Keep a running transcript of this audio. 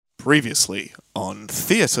Previously on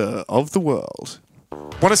Theatre of the World.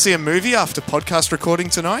 Want to see a movie after podcast recording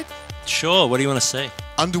tonight? Sure, what do you want to see?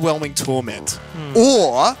 Underwhelming Torment.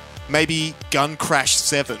 Or maybe Gun Crash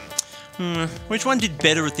 7. Which one did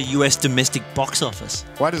better at the US domestic box office?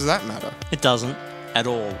 Why does that matter? It doesn't at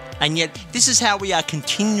all. And yet, this is how we are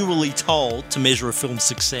continually told to measure a film's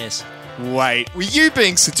success. Wait, were you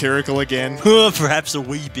being satirical again? Perhaps a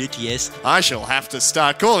wee bit, yes. I shall have to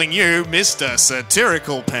start calling you Mr.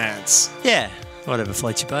 Satirical Pants. Yeah, whatever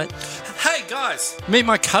floats your boat. Hey guys, meet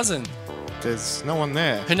my cousin. There's no one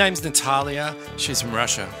there. Her name's Natalia. She's from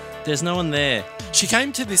Russia. There's no one there. She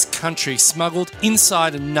came to this country smuggled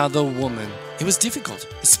inside another woman. It was difficult,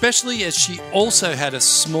 especially as she also had a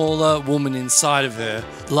smaller woman inside of her,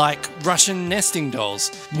 like Russian nesting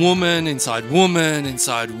dolls. Woman inside woman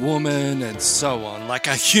inside woman and so on, like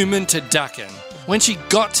a human turducken. When she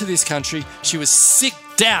got to this country, she was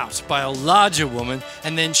sicked out by a larger woman,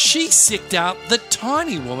 and then she sicked out the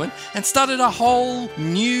tiny woman and started a whole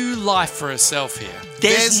new life for herself here.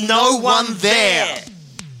 There's no one there.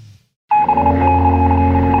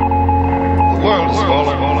 The world is full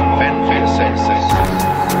of fantasy.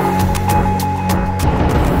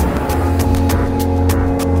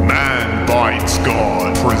 Man Bites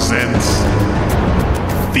God presents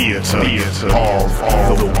Theatre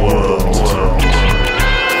of the World.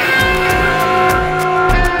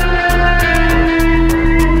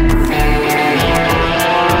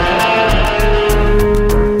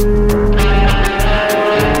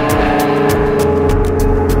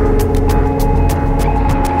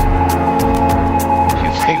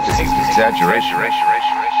 Exaggeration.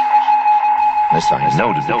 Unless I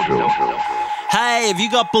know to be true. Hey, have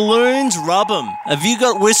you got balloons? Rub them. Have you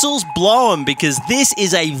got whistles? Blow them, because this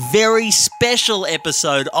is a very special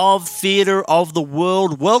episode of Theatre of the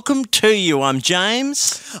World. Welcome to you. I'm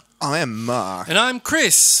James. I am Mark. And I'm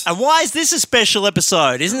Chris. And why is this a special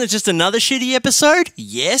episode? Isn't it just another shitty episode?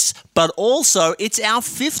 Yes, but also it's our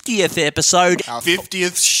 50th episode. Our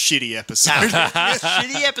 50th shitty episode.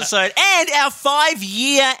 Shitty episode. And our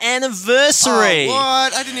 5-year anniversary. Oh,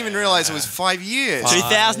 what? I didn't even realise it was 5 years.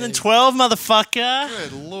 2012, motherfucker.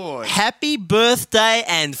 Good lord. Happy birthday,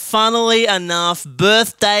 and funnily enough,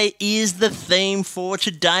 birthday is the theme for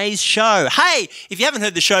today's show. Hey, if you haven't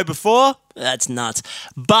heard the show before, that's nuts.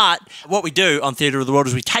 But what we do on Theatre of the World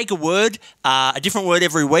is we take a word, a different word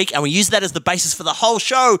every week, and we use that as the basis for the whole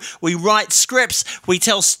show. We write scripts, we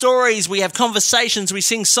tell stories, we have conversations, we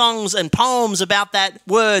sing songs and poems about that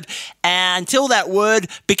word until that word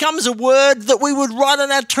becomes a word that we would write on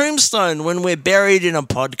our tombstone when we're buried in a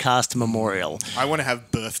podcast memorial. I want to have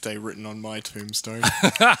birthday written on my tombstone.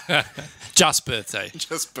 Just birthday.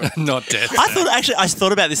 Just birthday. Not death. I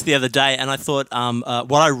thought about this the other day, and I thought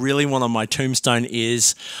what I really want on my tombstone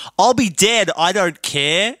is, I'll be dead, I don't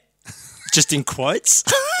care, just in quotes.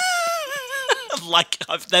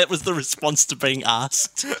 That was the response to being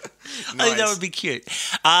asked. Nice. I think that would be cute.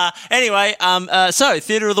 Anyway, so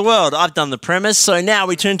Theatre of the World, I've done the premise, so now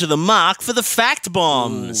we turn to the Mark for the fact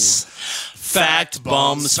bombs. Fact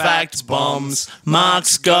bombs, fact bombs,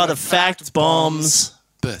 Mark's got a fact bombs.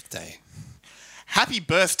 Birthday. Happy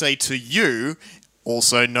birthday to you,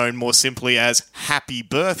 also known more simply as Happy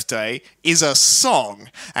Birthday, is a song,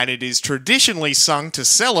 and it is traditionally sung to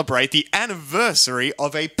celebrate the anniversary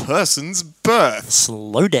of a person's birth.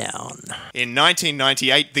 Slow down. In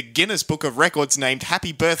 1998, the Guinness Book of Records named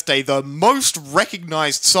Happy Birthday the most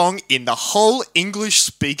recognised song in the whole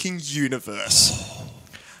English-speaking universe.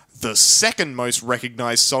 The second most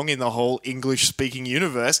recognised song in the whole English-speaking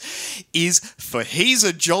universe is For He's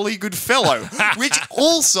a Jolly Good Fellow, which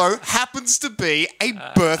also happens to be a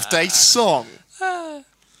birthday song.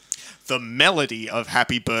 The melody of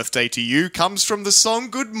Happy Birthday to You comes from the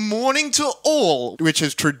song Good Morning to All, which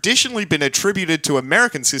has traditionally been attributed to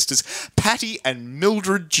American sisters Patty and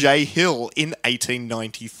Mildred J. Hill in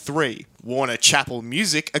 1893. Warner Chappell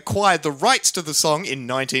Music acquired the rights to the song in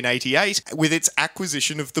 1988 with its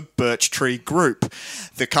acquisition of the Birch Tree Group.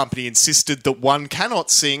 The company insisted that one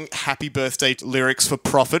cannot sing Happy Birthday lyrics for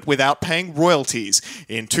profit without paying royalties.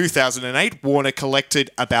 In 2008, Warner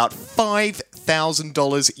collected about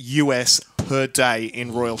 $5,000 US per day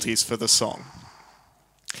in royalties for the song.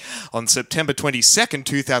 On September 22nd,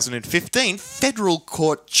 2015, federal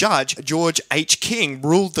court judge George H. King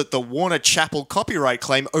ruled that the Warner Chappell copyright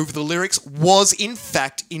claim over the lyrics was in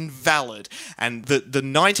fact invalid, and the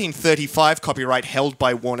 1935 copyright held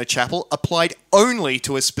by Warner Chappell applied only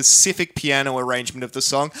to a specific piano arrangement of the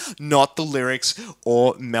song, not the lyrics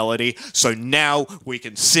or melody. So now we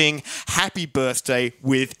can sing Happy Birthday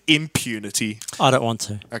with impunity. I don't want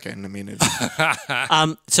to. Okay, in a minute.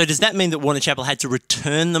 So does that mean that Warner Chappell had to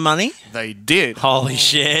return the money? They did. Holy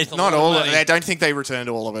shit. Not all of it. I don't think they returned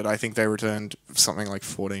all of it. I think they returned something like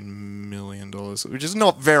 $14 million, which is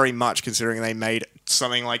not very much considering they made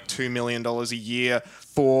something like $2 million a year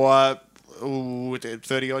for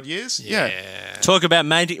 30 odd years. Yeah. Talk about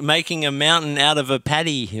making a mountain out of a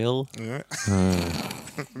paddy hill.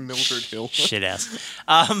 Mildred Hill. Shit house.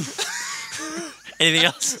 Anything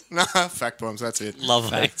else? Nah, fact bombs, that's it.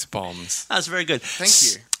 Love Fact bombs. That's very good. Thank you.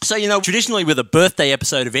 So, traditionally with a birthday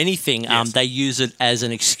episode of anything, they use it as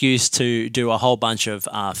an excuse to do a whole bunch of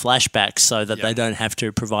flashbacks so that they don't have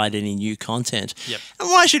to provide any new content. Yep. And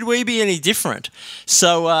why should we be any different?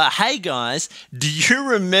 So, hey guys, do you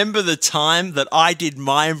remember the time that I did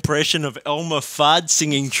my impression of Elmer Fudd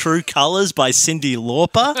singing True Colours by Cyndi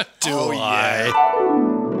Lauper?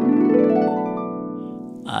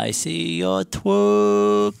 I see your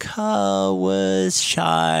true colours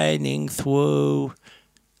shining through.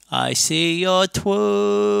 I see your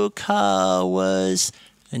true colours,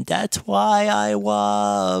 and that's why I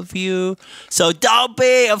love you. So don't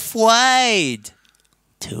be afraid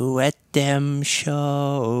to let them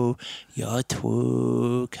show your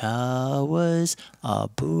true colours are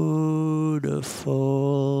beautiful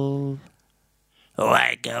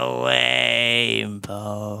like a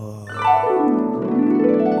rainbow.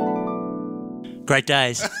 Great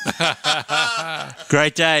days.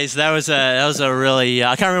 Great days. That was a really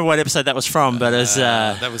I can't remember what episode that was from, but it was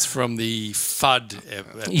that was from the FUD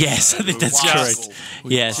episode. yes, I think that's correct.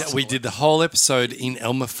 Yes. We did the whole episode in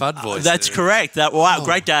Elmer Fudd voice. That's correct. Wow,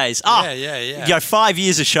 great days. Oh, yeah. 5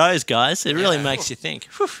 years of shows, guys. It really makes you think.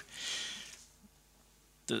 Whew.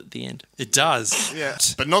 The end. It does. Yeah,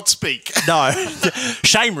 but not speak. No.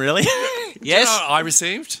 Shame, really. Yes. You know what I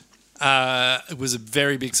received? It was a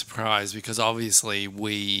very big surprise because obviously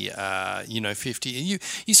we, 50. You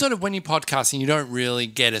sort of, when you're podcasting, you don't really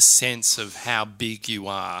get a sense of how big you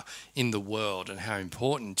are in the world and how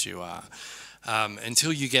important you are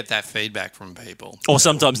until you get that feedback from people. Or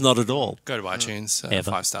sometimes not at all. Go to iTunes, Ever.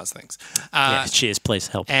 5 stars, thanks. Cheers, please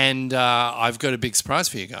help. And I've got a big surprise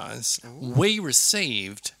for you guys. We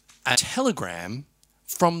received a telegram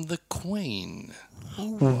from the Queen.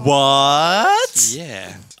 What?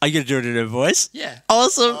 Yeah. Are you going to do it in her voice? Yeah.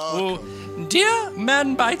 Awesome. Well, dear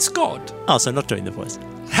Man Bites God. Oh, so not doing the voice.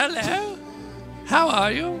 Hello. How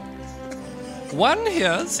are you? One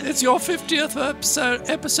hears it's your 50th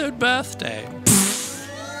episode birthday.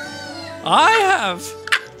 I have.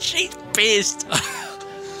 She's pissed.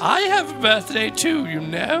 I have a birthday too,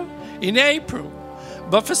 in April.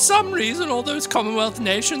 But for some reason, all those Commonwealth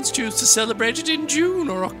nations choose to celebrate it in June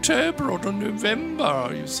or October or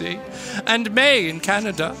November, you see. And May in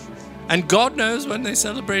Canada. And God knows when they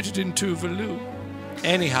celebrate it in Tuvalu.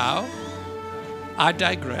 Anyhow, I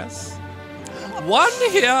digress. One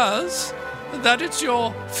hears that it's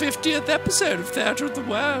your 50th episode of Theatre of the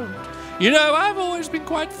World. I've always been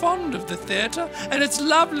quite fond of the theatre, and it's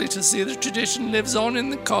lovely to see the tradition lives on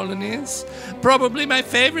in the colonies. Probably my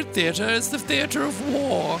favourite theatre is the theatre of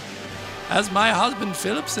war. As my husband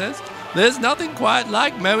Philip says, there's nothing quite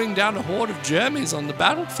like mowing down a horde of Germans on the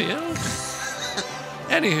battlefield.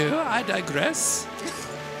 Anywho, I digress.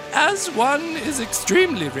 As one is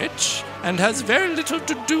extremely rich and has very little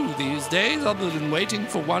to do these days other than waiting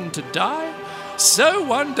for one to die, so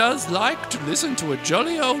one does like to listen to a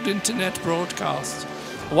jolly old internet broadcast.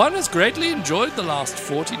 One has greatly enjoyed the last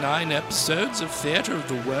 49 episodes of Theatre of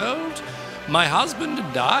the World. My husband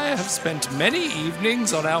and I have spent many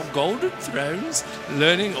evenings on our golden thrones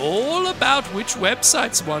learning all about which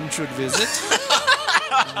websites one should visit,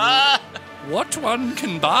 what one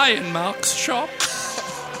can buy in Mark's shop,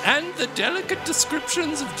 and the delicate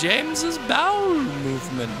descriptions of James's bowel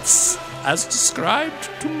movements, as described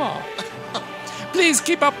to Mark. Please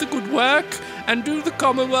keep up the good work and do the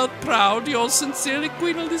Commonwealth proud. Yours sincerely,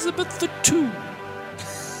 Queen Elizabeth II.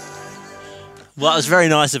 Well, it was very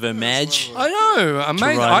nice of her, Madge. I know,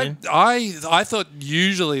 amazing. write in. I thought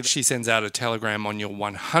usually she sends out a telegram on your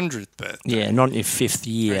 100th birthday. Yeah, not in your 5th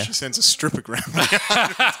year. She sends a stripogram.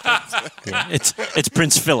 Yeah, it's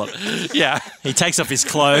Prince Philip. Yeah. He takes off his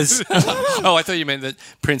clothes. Oh, I thought you meant that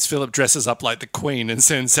Prince Philip dresses up like the Queen and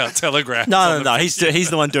sends out telegrams. No. He's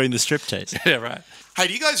the one doing the striptease. Yeah, right. Hey,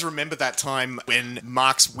 do you guys remember that time when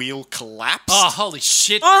Mark's wheel collapsed? Oh, holy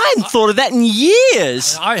shit. I hadn't thought of that in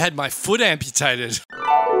years. I had my foot amputated.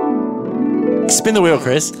 Spin the wheel,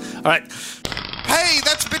 Chris. All right. Hey,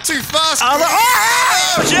 that's a bit too fast.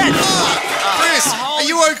 Oh, shit! Chris, are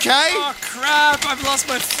you okay? Oh, crap. I've lost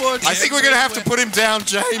my foot. I think we're going to have to put him down,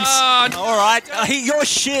 James. All right, you're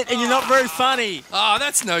shit and you're not very funny. Oh,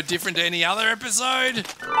 that's no different to any other episode.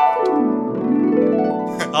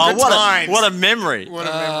 Oh, times. what a memory. What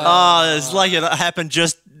a memory. Oh, it's like it happened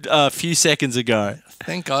just a few seconds ago.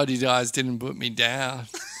 Thank God you guys didn't put me down.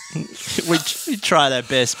 We tried our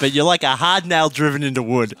best, but you're like a hard nail driven into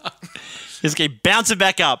wood. Just keep bouncing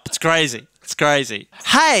back up. It's crazy. It's crazy.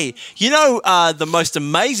 Hey, you know the most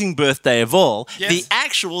amazing birthday of all? Yes. The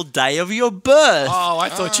actual day of your birth. Oh, I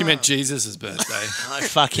thought you meant Jesus' birthday. Oh,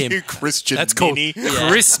 fuck him. You Christian That's called ninny.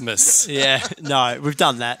 Christmas. Yeah, no, we've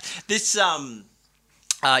done that. This,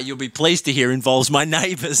 you'll be pleased to hear, involves my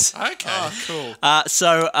neighbours. Okay. Oh, cool.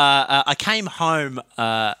 So I came home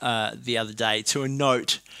the other day to a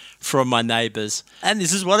note from my neighbours, and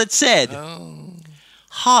this is what it said. Oh.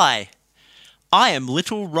 Hi, I am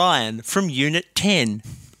little Ryan from Unit 10.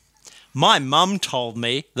 My mum told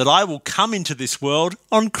me that I will come into this world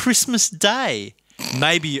on Christmas Day,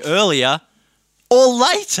 maybe earlier or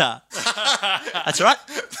later. That's right.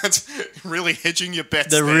 That's really hedging your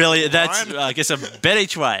bets. That's Ryan. I guess a bet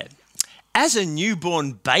each way. As a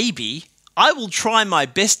newborn baby, I will try my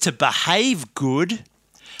best to behave good,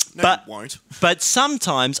 No, but you won't. but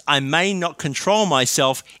sometimes I may not control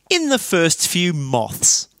myself in the first few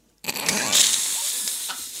moths.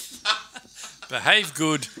 Behave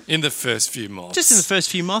good in the first few months. Just in the first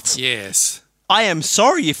few moths. Yes. I am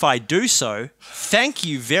sorry if I do so. Thank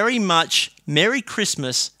you very much. Merry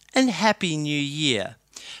Christmas and Happy New Year.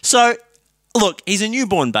 So, look, he's a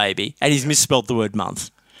newborn baby and he's misspelled the word month.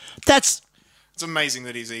 That's It's amazing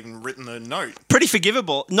that he's even written a note. pretty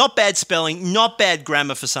forgivable. Not bad spelling, not bad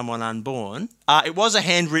grammar for someone unborn. It was a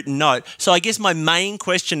handwritten note. So I guess my main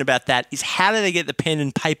question about that is how do they get the pen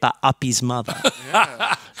and paper up his mother?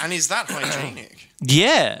 And is that hygienic?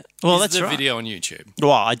 Yeah. Well, Is that's the right. video on YouTube.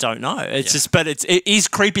 Well, I don't know. It's just, but it is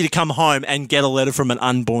creepy to come home and get a letter from an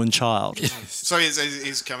unborn child. So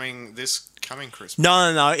is coming Christmas?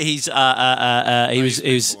 No. He's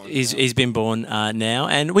he's been born now,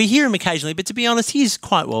 and we hear him occasionally. But to be honest, he's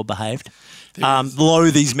quite well behaved. Below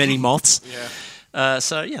these many moths. Yeah.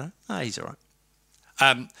 So he's all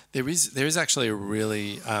right. There is actually a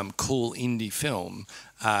really cool indie film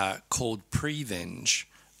called Prevenge,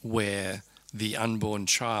 where the unborn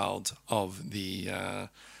child of the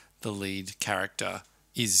lead character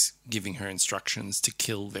is giving her instructions to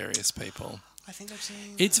kill various people. I think I've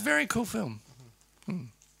seen. It's a very cool film,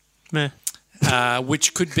 Meh.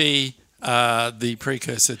 which could be the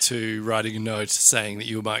precursor to writing a note saying that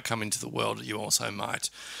you might come into the world, that you also might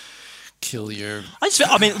kill your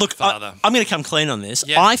Look, father. I'm going to come clean on this.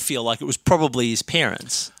 Yeah. I feel like it was probably his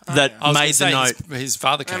parents that I was made gonna the say note. his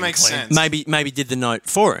father came That makes clean. sense. Maybe did the note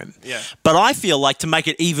for him. Yeah. But I feel like to make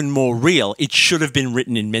it even more real, it should have been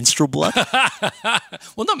written in menstrual blood.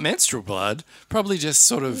 Well, not menstrual blood, probably just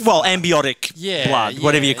sort of. Well, ambiotic Yeah, blood,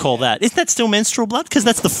 whatever you call that. Isn't that still menstrual blood? Because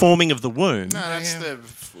that's the forming of the womb. No, that's the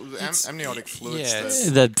amniotic fluids. yeah,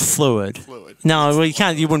 the The fluid. fluid. No, well, you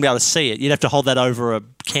can't. You wouldn't be able to see it. You'd have to hold that over a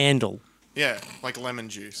candle. Yeah, like lemon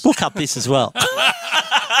juice. We'll cut this as well.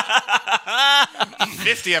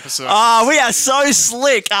 50 episodes. Oh, we are so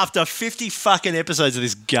slick after 50 fucking episodes of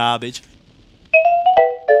this garbage.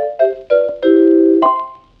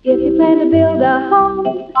 If you plan to build a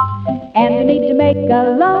home and you need to make a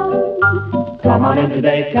loan, come on in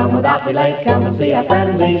today, come without delay, come and see our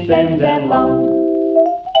friendly Sims and Loan.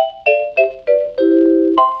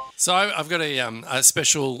 So I've got a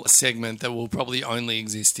special segment that will probably only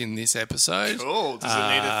exist in this episode. Cool. Does it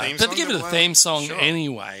need a theme song? But give it a theme song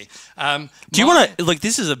anyway. Do you want to, like,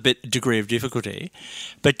 this is a bit degree of difficulty,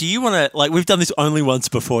 but do you want to, like, we've done this only once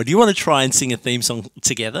before. Do you want to try and sing a theme song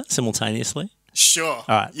together simultaneously? Sure. All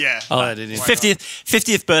right. Yeah. I'll add it in.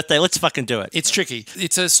 50th birthday, let's fucking do it. It's tricky.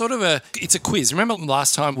 It's a sort of it's a quiz. Remember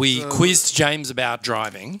last time we quizzed James about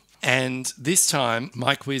driving? And this time,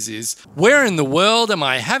 my quiz is, where in the world am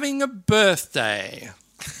I having a birthday?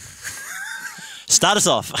 Start us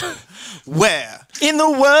off. Where In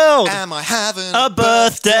the world. am I having A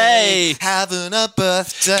birthday. Having a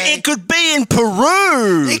birthday. It could be in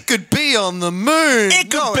Peru. It could be on the moon.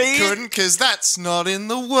 It could no, be- it couldn't, because that's not in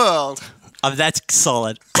the world. Oh, that's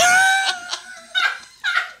solid.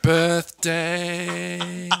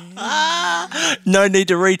 Birthday. No need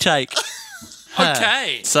to retake.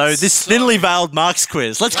 Okay. So this thinly veiled Mark's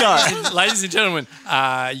quiz. Let's go. Ladies and gentlemen,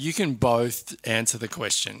 you can both answer the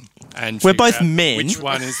question. And We're figure both out men. Which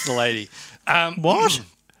one is the lady? What?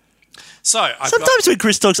 So I've Sometimes when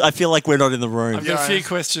Chris talks, I feel like we're not in the room. got a few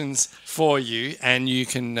questions for you, and you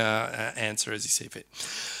can answer as you see fit.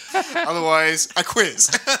 Otherwise, a quiz.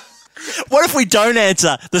 What if we don't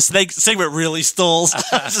answer? The segment really stalls,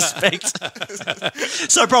 I suspect.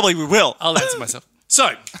 So probably we will. I'll answer myself.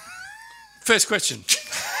 So, first question.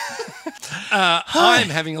 I'm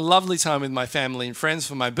having a lovely time with my family and friends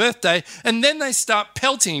for my birthday, and then they start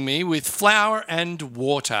pelting me with flour and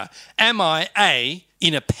water. Am I A,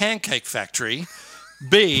 in a pancake factory,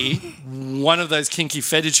 B, one of those kinky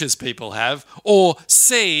fetishes people have, or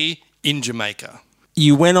C, in Jamaica?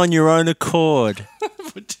 You went on your own accord.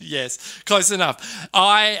 Yes, close enough.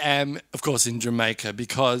 I am, of course, in Jamaica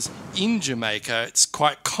because in Jamaica it's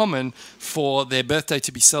quite common for their birthday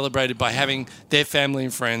to be celebrated by having their family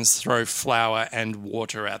and friends throw flour and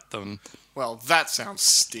water at them. Well, that sounds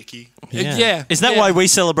sticky. Yeah. Is that yeah. why we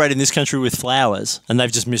celebrate in this country with flowers? And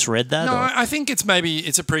they've just misread that? No, or? I think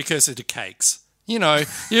it's a precursor to cakes. You know,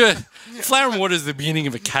 flour and water is the beginning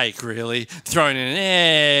of a cake, really. Throw in an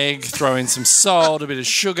egg, throw in some salt, a bit of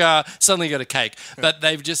sugar, suddenly you got a cake. But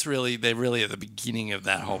they're really at the beginning of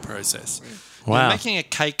that whole process. Wow. They're making a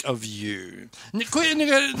cake of you.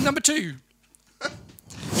 Number 2.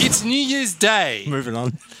 It's New Year's Day, Moving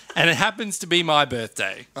on. and it happens to be my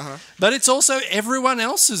birthday. But it's also everyone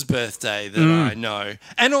else's birthday that I know,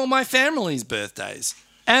 and all my family's birthdays.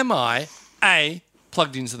 Am I, A,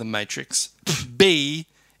 plugged into the Matrix, B,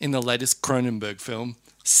 in the latest Cronenberg film,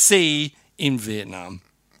 C, in Vietnam?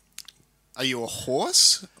 Are you a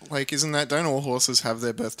horse? Like, don't all horses have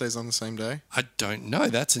their birthdays on the same day? I don't know.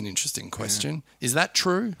 That's an interesting question. Is that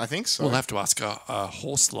true? I think so. We'll have to ask a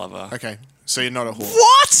horse lover. Okay, so you're not a horse.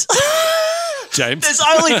 What? James? There's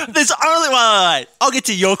only wait. I'll get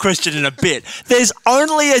to your question in a bit. There's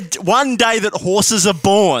only one day that horses are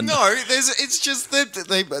born. No, it's just that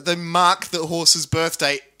they mark the horse's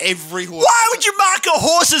birthday. Every horse. Why would you mark a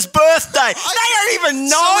horse's birthday? They don't even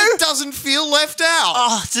So know. it doesn't feel left out.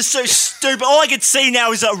 Oh, it's just so stupid. All I can see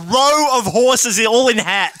now is a row of horses all in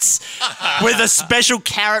hats with a special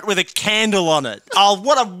carrot with a candle on it. Oh,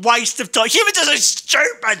 what a waste of time. Humans are so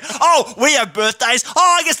stupid. Oh, we have birthdays.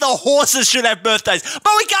 Oh, I guess the horses should have birthdays.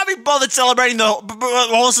 But we can't be bothered celebrating the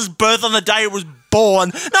horse's birth on the day it was born.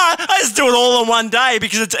 No, I just do it all in one day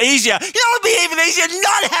because it's easier. You know what would be even easier?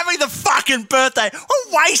 Not having the fucking birthday. What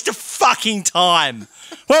a waste of fucking time.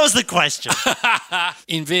 What was the question?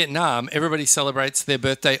 In Vietnam, everybody celebrates their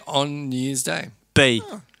birthday on New Year's Day. B.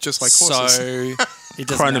 Just like horses. So it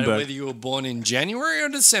doesn't matter Cronenberg. whether you were born in January or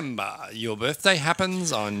December. Your birthday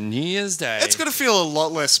happens on New Year's Day. It's going to feel a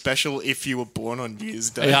lot less special if you were born on New Year's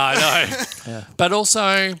Day. Yeah, I know. But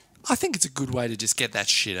also, I think it's a good way to just get that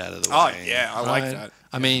shit out of the way. Oh, yeah, I like that.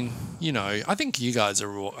 I mean, you know, I think you guys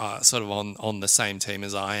are sort of on the same team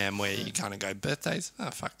as I am, where you kind of go, birthdays? Oh,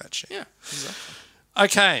 fuck that shit. Yeah, exactly.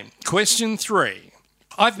 Okay, question 3.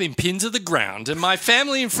 I've been pinned to the ground and my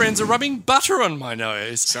family and friends are rubbing butter on my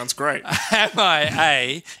nose. Sounds great. Am I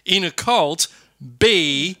A, in a cult,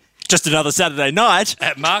 B, Just another Saturday night.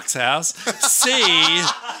 at Mark's house, C,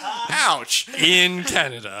 Ouch. in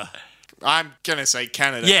Canada? I'm going to say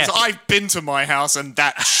Canada. Yeah. 'Cause I've been to my house and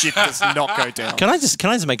that shit does not go down. Can I just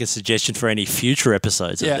make a suggestion for any future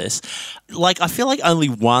episodes Yeah. of this? Like, I feel like only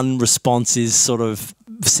one response is sort of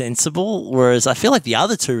sensible, whereas I feel like the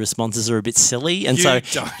other two responses are a bit silly, and You so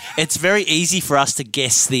don't. it's very easy for us to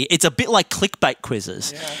guess it's a bit like clickbait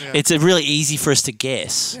quizzes. It's really easy for us to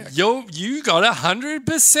guess. You got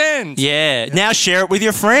 100%. Yeah. Now share it with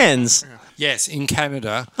your friends. Yes, in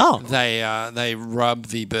Canada, Oh. they rub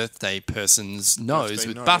the birthday person's nose Birthday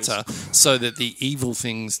with nose. butter so that the evil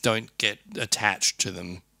things don't get attached to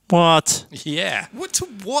them. What? Yeah.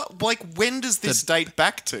 What? Like, when does this date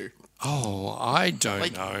back to? Oh, I don't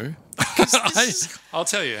Like, know. is- I'll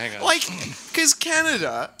tell you. Hang on. Like, because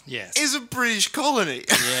Canada Yes. is a British colony.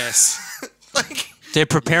 Yes. Like, They're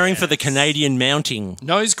preparing for the Canadian mounting.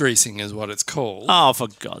 Nose greasing is what it's called. Oh, for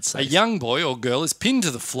God's A sake. young boy or girl is pinned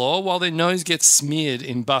to the floor while their nose gets smeared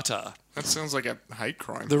in butter. that sounds like a hate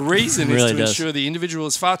crime. The reason It is really to does. ensure the individual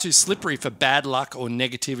is far too slippery for bad luck or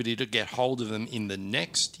negativity to get hold of them in the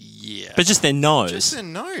next year. But just their nose. Just their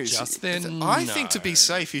nose. Just their I think to be nose.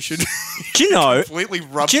 safe, you should Do you know? completely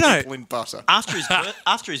rub Do you know- people in butter. After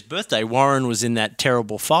his birthday, Warren was in that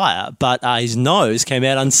terrible fire, but his nose came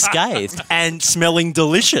out unscathed and smelling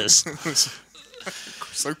delicious.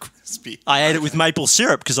 So crispy. I ate it with maple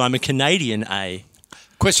syrup because I'm a Canadian, eh?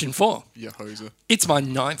 Question 4. You hoser. It's my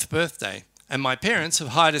 9th birthday, and my parents have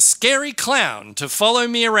hired a scary clown to follow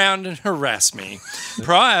me around and harass me.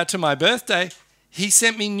 Prior to my birthday, he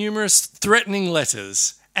sent me numerous threatening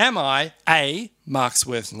letters. Am I A, Mark's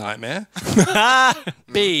worst nightmare,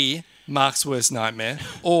 B, Mark's worst nightmare,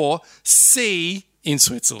 or C, in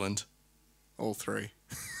Switzerland? All three.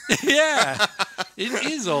 Yeah, it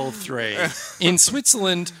is all three. In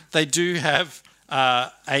Switzerland, they do have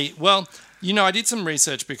I did some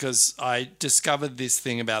research because I discovered this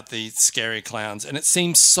thing about the scary clowns, and it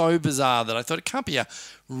seems so bizarre that I thought it can't be a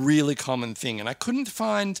really common thing, and I couldn't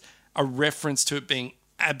find a reference to it being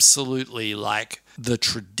absolutely like the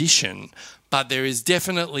tradition. But there is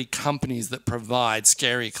definitely companies that provide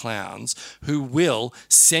scary clowns who will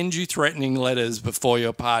send you threatening letters before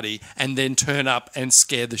your party and then turn up and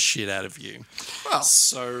scare the shit out of you. Well,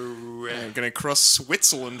 So, I'm going to cross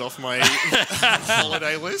Switzerland off my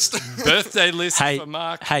holiday list. birthday list Hey, for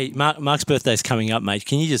Mark. hey, Mark's birthday's coming up, mate.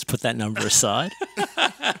 Can you just put that number aside?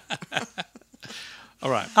 All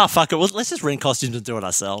right. Oh, fuck it. Well, let's just rent costumes and do it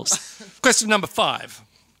ourselves. Question number 5.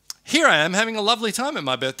 Here I am having a lovely time at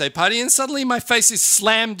my birthday party, and suddenly my face is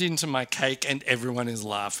slammed into my cake and everyone is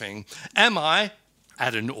laughing. Am I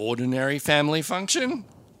at an ordinary family function?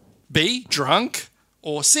 B, drunk?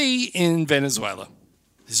 Or C, in Venezuela?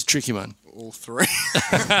 This is a tricky one. All three.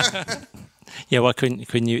 Yeah, why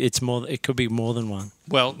couldn't you? It could be more than one.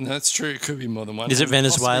 Well, no, that's true. It could be more than one. Is it And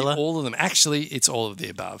possibly Venezuela? all of them. Actually, it's all of the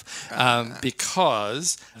above.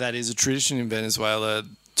 Because that is a tradition in Venezuela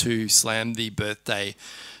to slam the birthday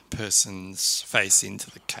person's face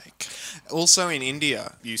into the cake. Also in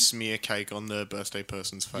India, you smear cake on the birthday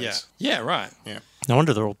person's face. Yeah, right. Yeah. No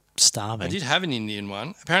wonder they're all starving. I did have an Indian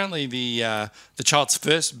one. Apparently, the child's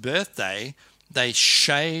first birthday, they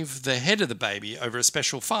shave the head of the baby over a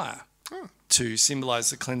special fire to symbolise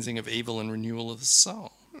the cleansing of evil and renewal of the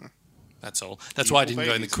soul. That's all. That's why I didn't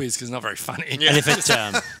go in the babies. quiz, because it's not very funny. And if it's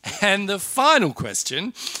And the final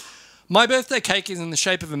question. My birthday cake is in the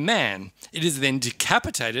shape of a man. It is then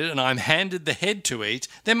decapitated and I'm handed the head to eat.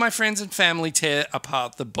 Then my friends and family tear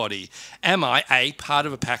apart the body. Am I A, part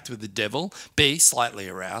of a pact with the devil? B, slightly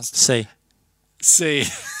aroused? C. C,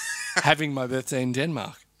 having my birthday in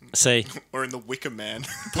Denmark? C. Or in the Wicker Man.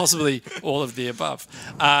 Possibly all of the above.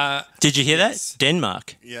 Did you hear Yes. that?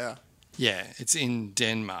 Denmark Yeah. Yeah, it's in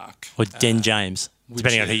Denmark. or Den James,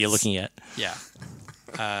 depending on who you're is- looking at. Yeah.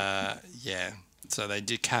 Yeah. So they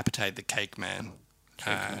decapitate the cake man,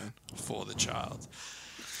 for the child.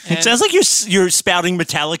 It sounds like you're spouting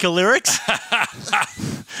Metallica lyrics.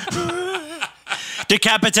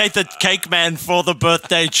 Decapitate the cake man for the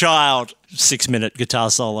birthday child. 6-minute guitar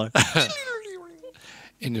solo.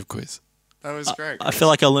 End of quiz. That was great. I feel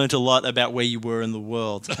like I learnt a lot about where you were in the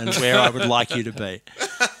world and where I would like you to be.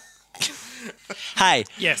 Hey,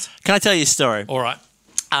 Yes. can I tell you a story? All right.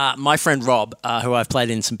 My friend Rob, who I've played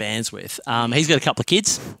in some bands with, he's got a couple of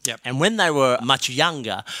kids. Yep. And when they were much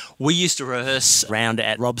younger, we used to rehearse around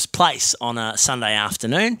at Rob's place on a Sunday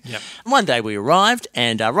afternoon. Yep. One day we arrived,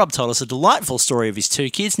 and Rob told us a delightful story of his 2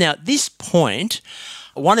 kids. Now, at this point,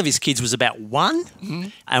 one of his kids was about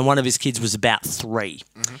 1, and one of his kids was about 3.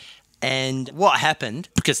 And what happened,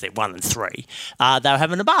 because they're 1 and 3, they were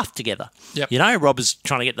having a bath together. Yep. You know, Rob was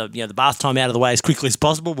trying to get the bath time out of the way as quickly as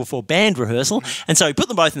possible before band rehearsal. And so he put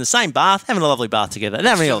them both in the same bath, having a lovely bath together. And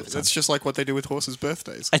having a lovely time. That's just like what they do with horses'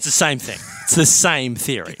 birthdays. It's the same thing. It's the same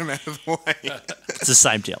theory. Get 'em out of the way. It's the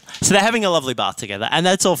same deal. So they're having a lovely bath together, and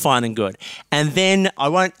that's all fine and good. And then I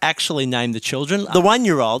won't actually name the children. The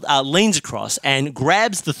 1-year-old leans across and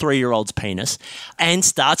grabs the 3-year-old's penis and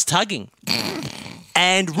starts tugging.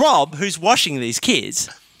 And Rob, who's washing these kids,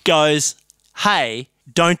 goes, "Hey,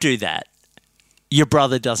 don't do that. Your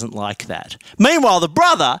brother doesn't like that." Meanwhile, the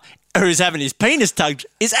brother, who's having his penis tugged,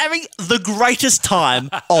 is having the greatest time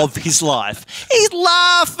of his life. He's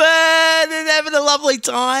laughing and having a lovely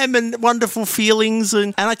time and wonderful feelings.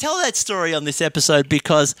 And I tell that story on this episode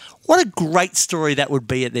because what a great story that would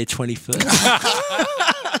be at their 21st.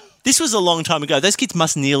 This was a long time ago. Those kids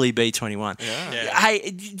must nearly be 21. Yeah.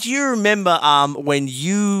 Hey, do you remember when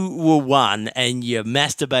you were 1 and you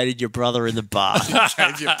masturbated your brother in the bath?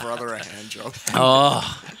 Gave your brother a hand job.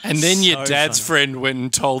 Oh, And then your So dad's funny. friend went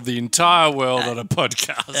and told the entire world on a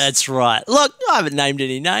podcast. that's right. Look, I haven't named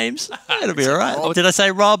any names. It'll be all right. Oh, did I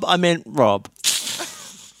say Rob? I meant Rob.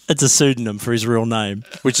 It's a pseudonym for his real name,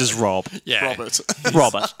 which is Rob. Yeah. Robert.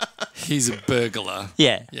 Robert. He's a burglar.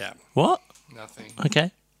 Yeah. Yeah. What? Nothing.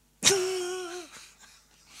 Okay.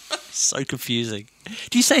 So confusing.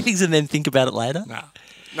 Do you say things and then think about it later? No.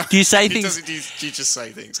 Do you say He things? doesn't. You just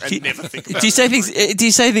say things and never think about it. Do you say things? Do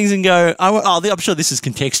you say things and go, "Oh, I'm sure this is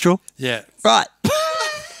contextual." Yeah. Right.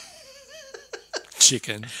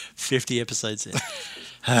 Chicken. 50 episodes in.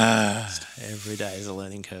 Every day is a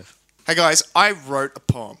learning curve. Hey guys, I wrote a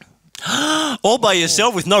poem. All by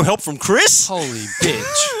yourself with no help from Chris? Holy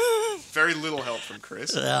bitch. Very little help from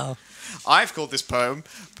Chris. Oh. I've called this poem.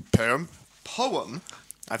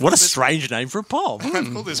 What a strange name for a poem.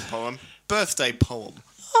 I've called this poem Birthday Poem.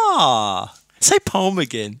 Ah. Say poem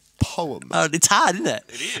again. Poem. Oh, it's hard, isn't it?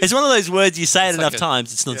 It's one of those words you say it enough like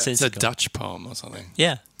times, it's It's a nonsensical. Dutch poem or something.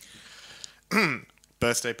 Yeah.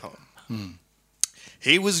 Birthday poem.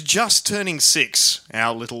 He was just turning 6,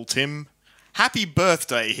 our little Tim. Happy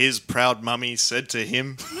birthday, his proud mummy said to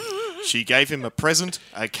him. She gave him a present,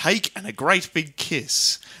 a cake, and a great big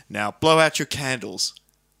kiss. Now blow out your candles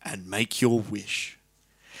and make your wish.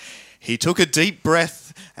 He took a deep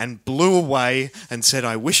breath and blew away and said,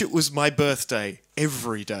 I wish it was my birthday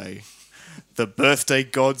every day. The birthday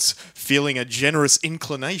gods, feeling a generous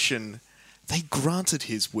inclination, they granted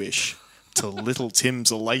his wish to little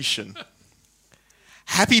Tim's elation.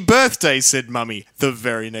 Happy birthday, said Mummy the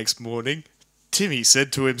very next morning. Timmy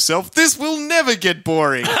said to himself, this will never get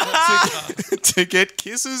boring. To get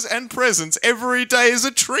kisses and presents every day is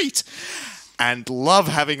a treat. And love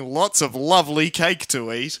having lots of lovely cake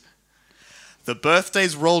to eat. The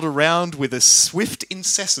birthdays rolled around with a swift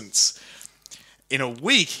incessance. In a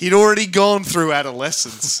week, he'd already gone through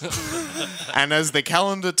adolescence. And as the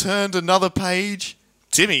calendar turned another page,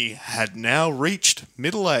 Timmy had now reached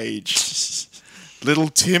middle age. Little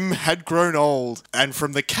Tim had grown old, and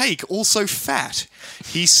from the cake also fat.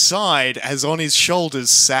 He sighed as on his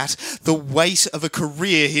shoulders sat the weight of a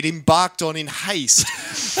career he'd embarked on in haste.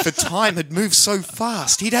 For time had moved so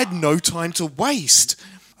fast, he'd had no time to waste.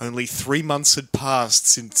 Only 3 months had passed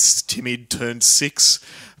since Timmy'd turned 6,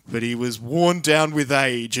 but he was worn down with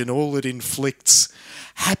age and all it inflicts.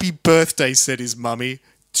 Happy birthday, said his mummy.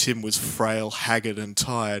 Tim was frail, haggard and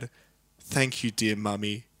tired. Thank you, dear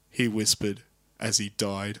mummy, he whispered as he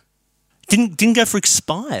died. Didn't go for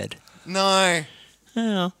expired. No.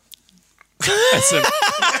 Yeah.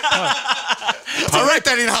 I wrote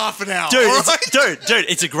that in half an hour. Dude, all right? dude,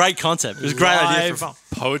 it's a great concept. It was a great idea for a Live poem.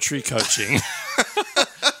 poetry coaching.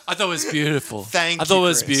 I thought it was beautiful. Thank I thought you, it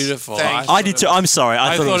was Chris. beautiful. Thank I did too. I'm sorry.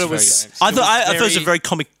 I thought it was. I thought it was a very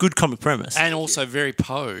good comic premise. and also very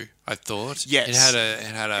Poe. I thought. Yes. It had a.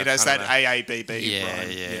 It has kind that of AABB Yeah,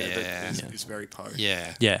 rhyme. yeah. That is very Poe.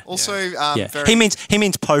 Yeah. yeah. Also, Yeah. very He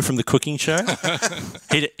means Poe from the cooking show.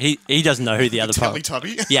 he doesn't know who the other Poe.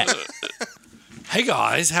 Teletubby. Yeah. Hey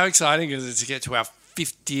guys, how exciting is it to get to our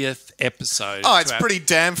 50th episode? Oh, it's To our- pretty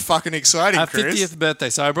damn fucking exciting, Our Chris. 50th birthday.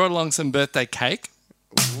 So I brought along some birthday cake.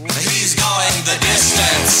 He's going the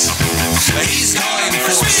distance. He's going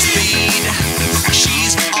for speed.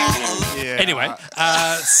 She's all alone. Yeah. Anyway,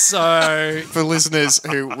 so For listeners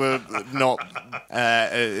who were not,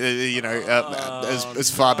 as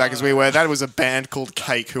far back as we were, that was a band called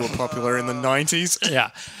Cake who were popular in the 90s. yeah,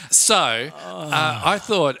 so I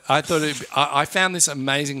thought I found this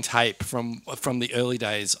amazing tape from the early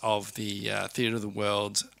days of the Theatre of the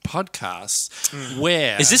World podcast,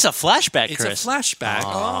 where Is this a flashback, it's Chris? a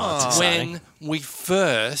flashback when we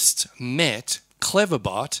first met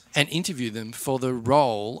Cleverbot and interviewed them for the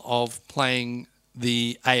role of playing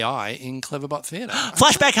the AI in Cleverbot Theatre.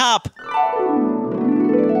 Flashback harp.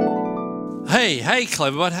 Hey,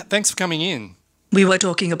 Cleverbot, thanks for coming in. We were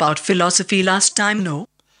talking about philosophy last time, no?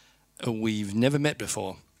 We've never met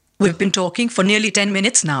before. We've been talking for nearly 10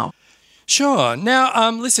 minutes now. Sure. Now,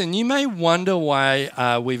 listen, you may wonder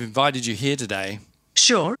why we've invited you here today.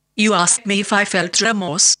 Sure, you asked me if I felt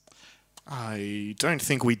remorse. I don't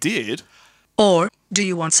think we did. Or, do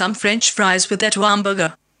you want some French fries with that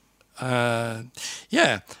hamburger?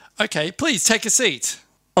 Yeah. Okay, please take a seat.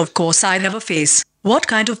 Of course I have a face. What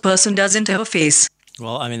kind of person doesn't have a face?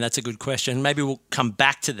 Well, I mean, that's a good question. Maybe we'll come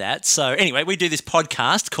back to that. So, anyway, we do this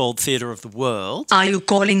podcast called Theatre of the World. Are you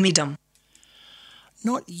calling me dumb?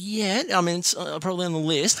 Not yet. I mean, it's probably on the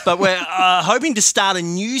list. But we're hoping to start a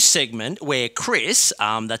new segment where Chris,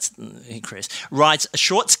 Chris, writes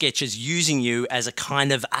short sketches using you as a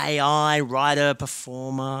kind of AI writer,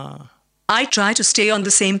 performer. I try to stay on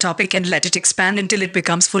the same topic and let it expand until it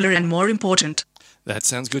becomes fuller and more important. That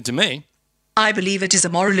sounds good to me. I believe it is a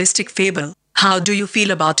moralistic fable. How do you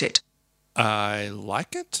feel about it? I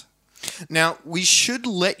like it. Now, we should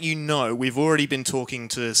let you know we've already been talking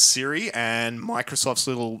to Siri and Microsoft's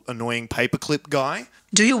little annoying paperclip guy.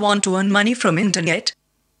 Do you want to earn money from internet?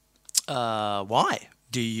 Why?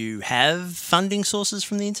 Do you have funding sources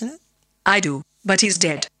from the internet? I do, but he's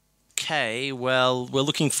dead. Okay, well, we're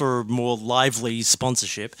looking for more lively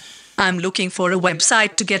sponsorship. I'm looking for a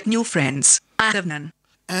website to get new friends. I have none.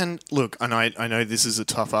 And look, and I know this is a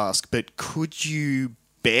tough ask, but could you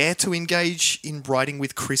bear to engage in writing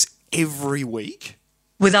with Chris every week?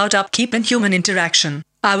 Without upkeep and human interaction,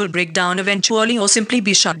 I will break down eventually or simply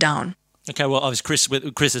be shut down. Okay, well,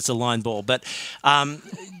 obviously, Chris, it's a line ball, but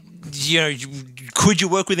could you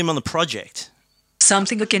work with him on the project?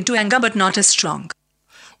 Something akin to anger, but not as strong.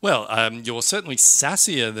 Well, you're certainly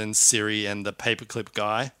sassier than Siri and the paperclip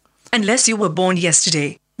guy. Unless you were born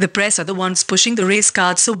yesterday. The press are the ones pushing the race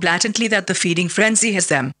cards so blatantly that the feeding frenzy has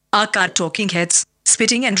them. Our card talking heads,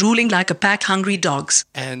 spitting and drooling like a pack hungry dogs.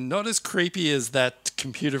 And not as creepy as that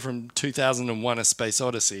computer from 2001: A Space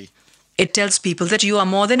Odyssey. It tells people that you are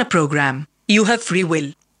more than a program. You have free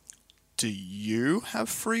will. Do you have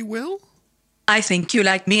free will? I think you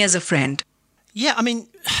like me as a friend. Yeah, I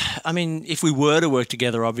mean, if we were to work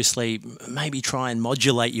together, obviously, maybe try and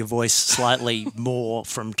modulate your voice slightly more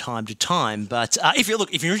from time to time. But if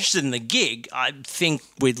you're interested in the gig, I think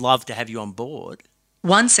we'd love to have you on board.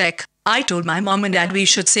 One sec. I told my mom and dad we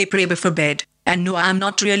should say pray before bed. And no, I'm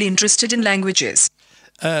not really interested in languages.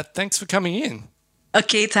 Thanks for coming in.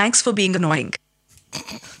 Okay, thanks for being annoying.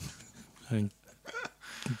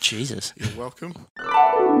 Jesus. You're welcome.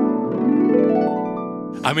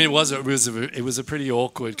 I mean, it was a pretty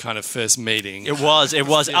awkward kind of first meeting. It was.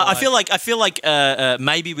 I feel like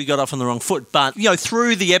maybe we got off on the wrong foot, but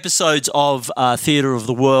through the episodes of Theatre of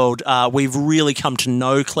the World, we've really come to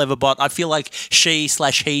know Cleverbot. I feel like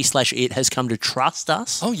she/he/it has come to trust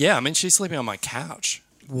us. Oh yeah, I mean, she's sleeping on my couch.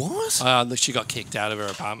 What? She got kicked out of her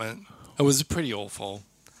apartment. It was pretty awful.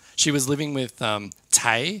 She was living with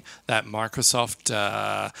Tay, that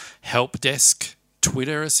Microsoft help desk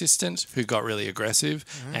Twitter assistant who got really aggressive,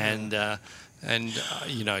 and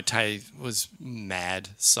Tay was mad,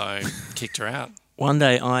 so kicked her out. One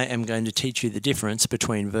day I am going to teach you the difference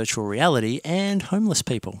between virtual reality and homeless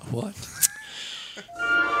people. What?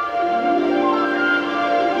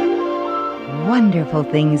 Wonderful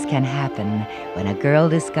things can happen when a girl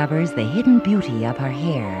discovers the hidden beauty of her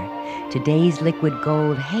hair. Today's Liquid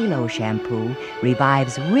Gold Halo shampoo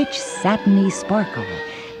revives rich, satiny sparkle.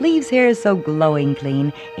 Leaves hair so glowing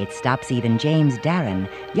clean, it stops even James Darren,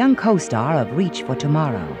 young co-star of Reach for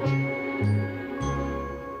Tomorrow.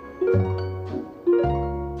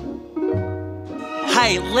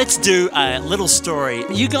 Hey, let's do a little story.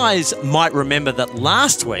 You guys might remember that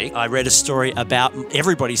last week I read a story about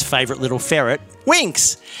everybody's favourite little ferret,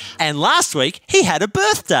 Winks. And last week he had a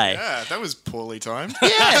birthday. Yeah, that was poorly timed.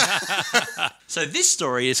 Yeah. So this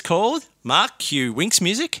story is called, Mark, cue Winks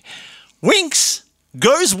music, Winks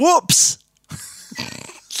Goes Whoops.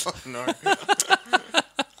 Oh, no.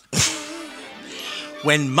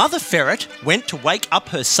 When Mother Ferret went to wake up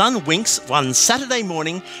her son Winks one Saturday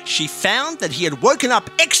morning, she found that he had woken up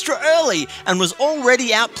extra early and was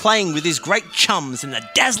already out playing with his great chums in the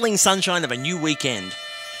dazzling sunshine of a new weekend.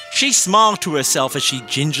 She smiled to herself as she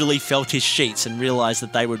gingerly felt his sheets and realised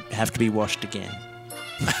that they would have to be washed again.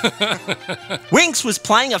 Winks was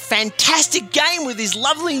playing a fantastic game with his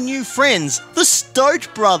lovely new friends, the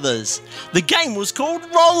Stoat Brothers. The game was called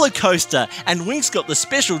Roller Coaster, and Winks got the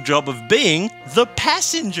special job of being the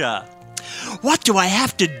passenger. "What do I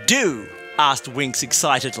have to do?" asked Winks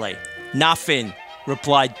excitedly. "Nothing,"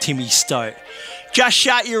 replied Timmy Stoat. "Just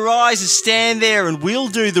shut your eyes and stand there and we'll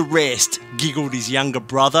do the rest," giggled his younger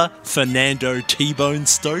brother, Fernando T-Bone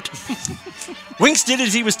Stoat. Winks did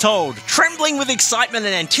as he was told, trembling with excitement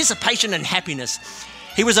and anticipation and happiness.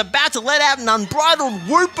 He was about to let out an unbridled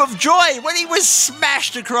whoop of joy when he was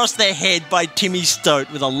smashed across the head by Timmy Stoat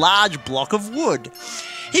with a large block of wood.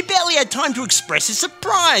 He barely had time to express his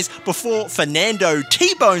surprise before Fernando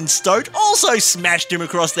T-Bone Stoat also smashed him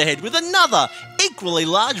across the head with another, equally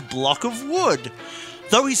large block of wood.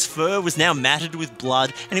 Though his fur was now matted with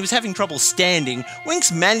blood and he was having trouble standing,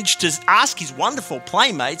 Winks managed to ask his wonderful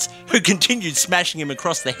playmates, who continued smashing him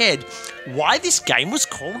across the head, why this game was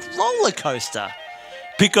called Roller Coaster.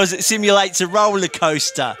 "Because it simulates a roller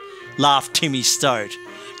coaster," laughed Timmy Stoat.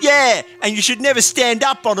 "Yeah, and you should never stand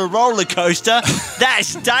up on a roller coaster.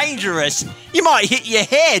 That's dangerous. You might hit your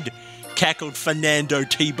head," cackled Fernando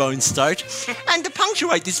T-Bone Stoat. And to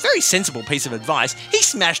punctuate this very sensible piece of advice, he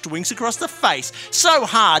smashed Winks across the face so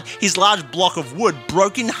hard his large block of wood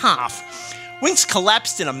broke in half. Winks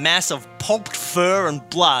collapsed in a mass of pulped fur and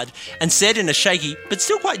blood and said in a shaky but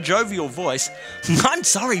still quite jovial voice, "I'm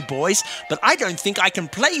sorry, boys, but I don't think I can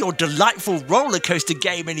play your delightful roller coaster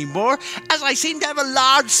game anymore, as I seem to have a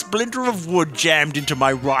large splinter of wood jammed into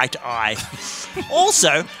my right eye.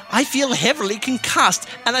 Also, I feel heavily concussed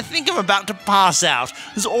and I think I'm about to pass out.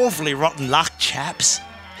 It's awfully rotten luck, chaps."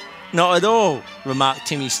 "Not at all," remarked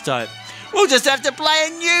Timmy Stoat. We'll just have to play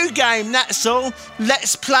a new game, that's all.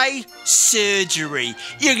 Let's play surgery.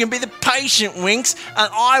 You can be the patient, Winks, and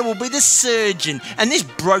I will be the surgeon. And this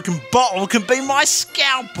broken bottle can be my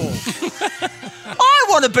scalpel. I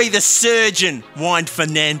want to be the surgeon, whined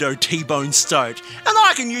Fernando T-Bone Stoat. And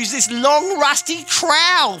I can use this long, rusty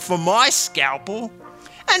trowel for my scalpel.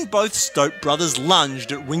 And both Stoat brothers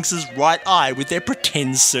lunged at Winks's right eye with their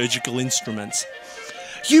pretend surgical instruments.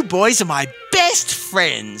 You boys are my best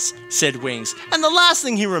friends, said Winks, and the last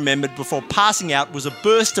thing he remembered before passing out was a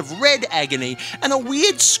burst of red agony and a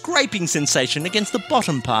weird scraping sensation against the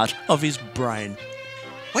bottom part of his brain.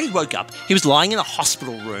 When he woke up, he was lying in a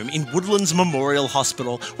hospital room in Woodlands Memorial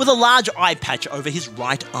Hospital with a large eye patch over his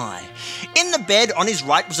right eye. In the bed on his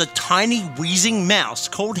right was a tiny wheezing mouse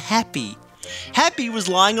called Happy. Happy was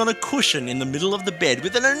lying on a cushion in the middle of the bed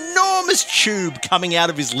with an enormous tube coming out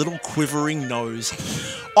of his little quivering nose.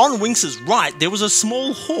 On Winks's right, there was a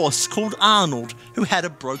small horse called Arnold who had a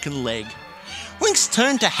broken leg. Winks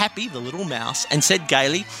turned to Happy, the little mouse, and said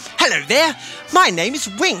gaily, "Hello there, my name is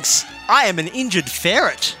Winks. I am an injured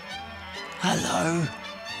ferret." "Hello,"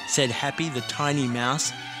 said Happy, the tiny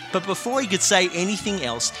mouse. But before he could say anything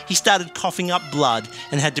else, he started coughing up blood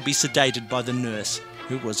and had to be sedated by the nurse,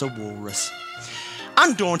 who was a walrus.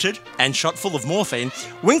 Undaunted and shot full of morphine,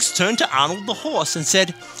 Winks turned to Arnold the horse and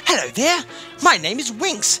said, "Hello there, my name is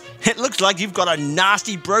Winks. It looks like you've got a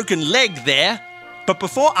nasty broken leg there." But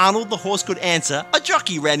before Arnold the horse could answer, a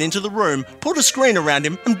jockey ran into the room, pulled a screen around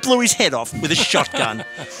him and blew his head off with a shotgun.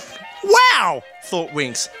 Wow, thought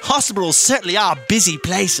Winks, hospitals certainly are busy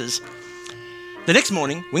places. The next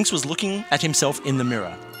morning, Winks was looking at himself in the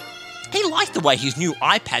mirror. He liked the way his new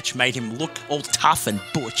eye patch made him look all tough and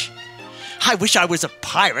butch. "I wish I was a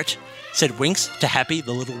pirate," said Winks to Happy,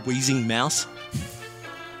 the little wheezing mouse.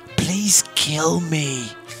 "Please kill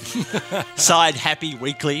me," sighed Happy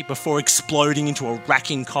weakly before exploding into a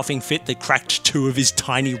racking coughing fit that cracked 2 of his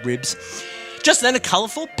tiny ribs. Just then a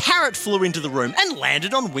colourful parrot flew into the room and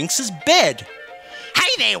landed on Winks's bed. "Hey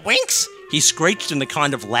there, Winks," he screeched in the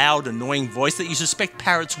kind of loud, annoying voice that you suspect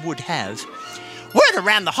parrots would have. "Word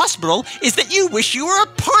around the hospital is that you wish you were a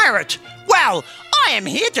pirate. Well, I am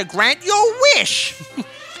here to grant your wish."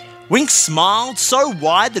 Winks smiled so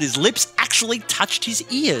wide that his lips actually touched his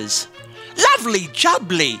ears. "Lovely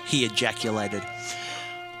jubbly," he ejaculated.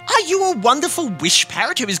 "Are you a wonderful wish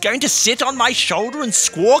parrot who is going to sit on my shoulder and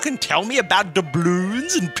squawk and tell me about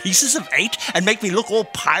doubloons and pieces of 8 and make me look all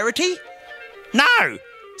piratey?" "No,"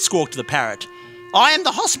 squawked the parrot. "I am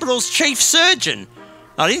the hospital's chief surgeon.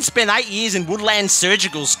 I didn't spend 8 years in Woodland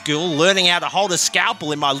Surgical School learning how to hold a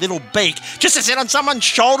scalpel in my little beak just to sit on someone's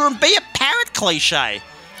shoulder and be a parrot cliche.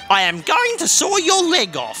 I am going to saw your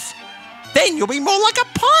leg off. Then you'll be more like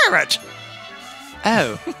a pirate."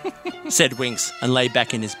 "Oh," said Winks and lay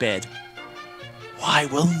back in his bed. "Why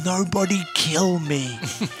will nobody kill me?"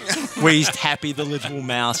 wheezed Happy the little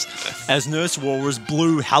mouse as Nurse Walrus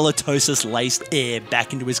blew halitosis-laced air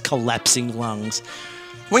back into his collapsing lungs.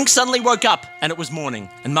 Winks suddenly woke up, and it was morning,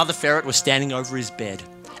 and Mother Ferret was standing over his bed.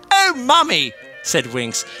 "Oh, Mummy," said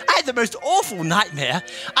Winks, "I had the most awful nightmare.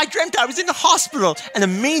 I dreamt I was in a hospital, and a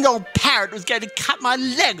mean old parrot was going to cut my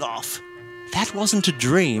leg off." "That wasn't a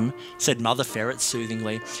dream," said Mother Ferret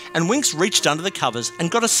soothingly, and Winks reached under the covers and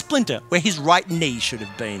got a splinter where his right knee should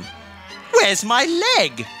have been. "Where's my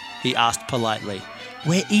leg?" he asked politely.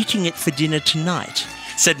 "We're eating it for dinner tonight,"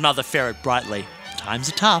 said Mother Ferret brightly. "Times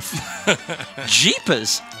are tough."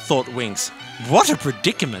 "Jeepers," thought Winks. What a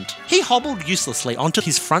predicament. He hobbled uselessly onto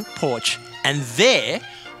his front porch, and there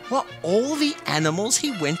were all the animals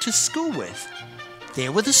he went to school with.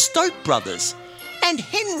 There were the Stoat brothers, and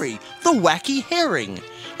Henry, the wacky herring,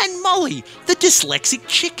 and Molly, the dyslexic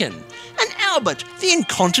chicken, and Albert, the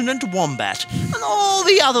incontinent wombat, and all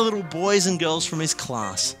the other little boys and girls from his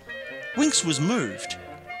class. Winks was moved.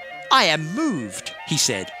 "I am moved," he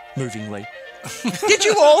said, movingly. "Did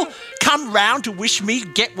you all come round to wish me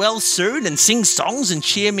get well soon and sing songs and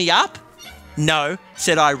cheer me up?" "No,"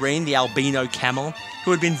 said Irene, the albino camel,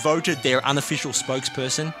 who had been voted their unofficial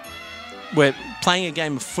spokesperson. "We're playing a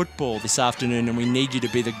game of football this afternoon and we need you to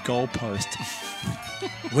be the goalpost."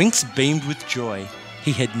 Winks beamed with joy.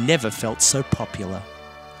 He had never felt so popular.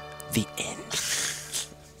 The end.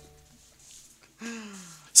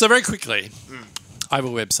 So very quickly, I have a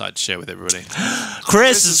website to share with everybody.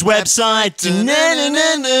 Chris's website.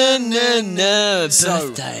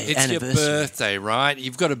 Birthday. It's your birthday, right?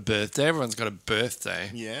 You've got a birthday. Everyone's got a birthday.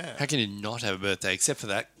 Yeah. How can you not have a birthday except for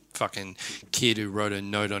that fucking kid who wrote a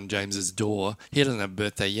note on James's door? He doesn't have a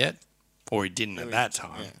birthday yet. Or he didn't at that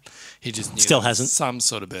time. Yeah. He just knew Still hasn't. Some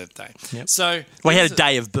sort of birthday. Yep. So Well, he had a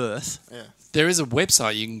day of birth. Yeah. there is a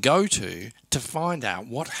website you can go to find out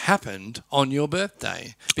what happened on your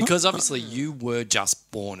birthday. Because obviously you were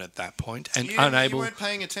just born at that point and unable... You weren't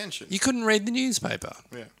paying attention. You couldn't read the newspaper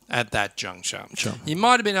Yeah. at that juncture. Sure. You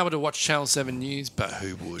might have been able to watch Channel 7 News, but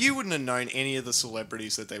who would? You wouldn't have known any of the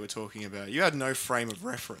celebrities that they were talking about. You had no frame of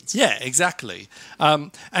reference. Yeah, exactly.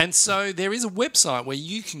 And so there is a website where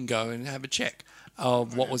you can go and have a check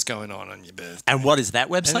of what was going on your birthday. And what is that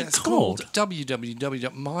And website it's called? called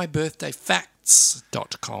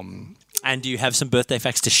www.mybirthdayfacts.com. And do you have some birthday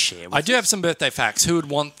facts to share with I do have some birthday facts. Who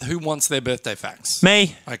wants their birthday facts?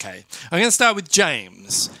 me? Okay. I'm going to start with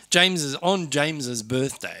James. James's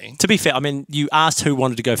birthday. To be fair, I mean, you asked who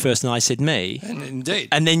wanted to go first, and I said me. And indeed.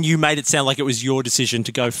 And then you made it sound like it was your decision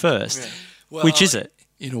to go first. Well, Which is it?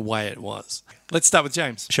 In a way, it was. Let's start with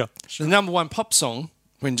James. Sure. The number one pop song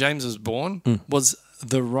when James was born was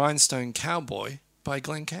The Rhinestone Cowboy by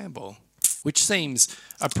Glenn Campbell, which seems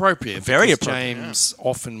appropriate. Very because appropriate, James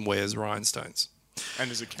often wears rhinestones.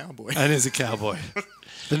 And as a cowboy. And is a cowboy.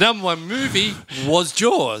 The number one movie was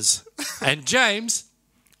Jaws. And James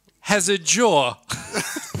has a jaw.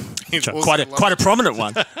 He's also Quite a prominent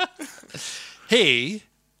one. He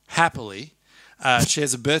happily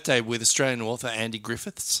shares a birthday with Australian author Andy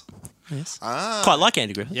Griffiths. Yes. Quite like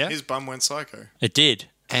Andy Griffith. Yeah. His bum went psycho. It did.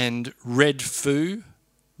 And Red Foo,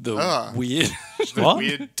 the weird, What?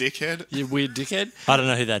 Weird dickhead. weird dickhead. I don't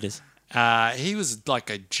know who that is. He was like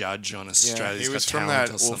a judge on Australia's he was Got from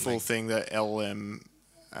Talent that or awful something. thing, the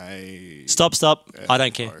LMA. Stop. I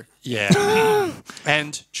don't care. Yeah.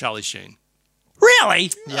 And Charlie Sheen.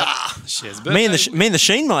 Really? Yep. Shares a birthday. Me and the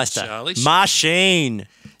Sheen Meister. Charlie Sheen. Machine.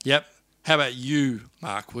 Yep. How about you,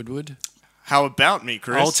 Mark Woodward? How about me,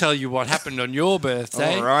 Chris? I'll tell you what happened on your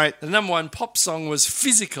birthday. All right. The number one pop song was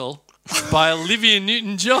Physical by Olivia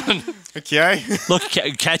Newton-John. Okay. Look,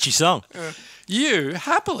 catchy song. You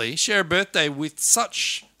happily share a birthday with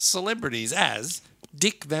such celebrities as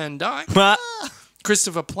Dick Van Dyke, But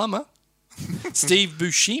Christopher Plummer, Steve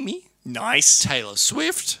Buscemi, Nice. Taylor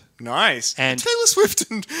Swift, Nice. And- Taylor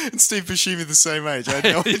Swift and Steve Buscemi the same age. I had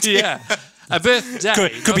no idea. yeah, a birthday,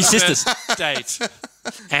 Could be not a sisters. date,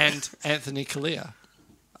 and Anthony Kalia.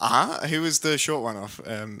 Who was the short one off?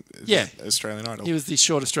 Yeah. Australian Idol. He was the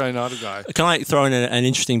short Australian Idol guy. can I throw in an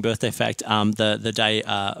interesting birthday fact? The day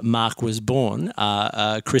Mark was born,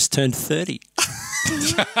 Chris turned 30.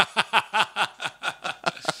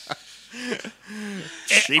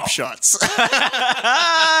 Cheap shots.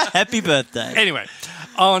 Happy birthday. Anyway,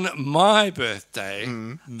 on my birthday,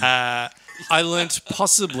 I learnt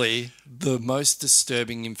possibly the most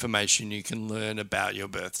disturbing information you can learn about your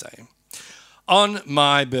birthday. On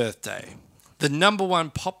my birthday, the number one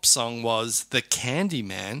pop song was The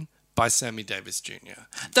Candyman by Sammy Davis Jr.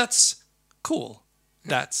 That's cool.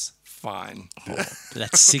 That's fine.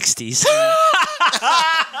 That's 60s.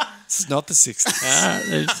 It's not the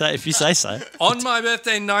 60s. If you say so. On my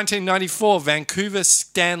birthday in 1994, Vancouver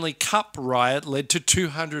Stanley Cup riot led to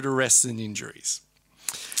 200 arrests and injuries.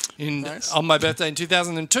 On my birthday in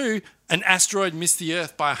 2002, an asteroid missed the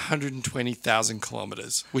Earth by 120,000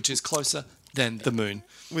 kilometres, which is closer than the moon.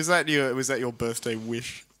 Was that your birthday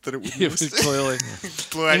wish that it would It was clearly.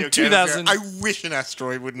 blew out in your 2000 I wish an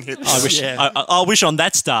asteroid wouldn't hit. I wish. Yeah. I wish on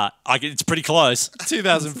that start. It's pretty close.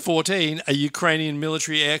 2014, a Ukrainian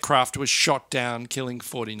military aircraft was shot down, killing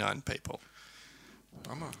 49 people.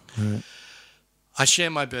 Bummer. I share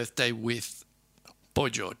my birthday with Boy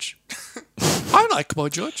George. I like Boy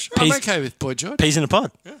George. I'm Peas- okay with Boy George. Peas in a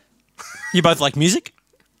pod. Yeah. You both like music?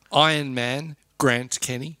 Iron Man, Grant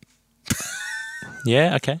Kenny.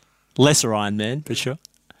 Yeah, okay. Lesser Iron Man, for sure.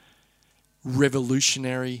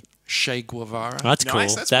 Revolutionary Che Guevara. That's cool.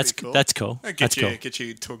 Nice, that's pretty cool. That's cool. That's cool. Get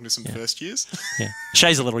you talking to some first years. Yeah.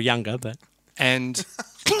 Shay's a little younger, but And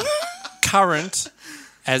current,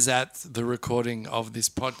 as at the recording of this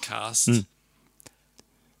podcast,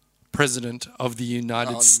 President of the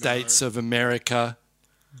United States of America,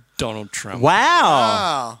 Donald Trump.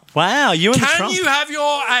 wow. Wow, you and the Can Trump. you have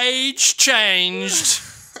your age changed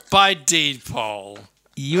by deed poll?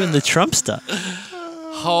 You and the Trumpster.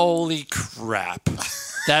 Holy crap.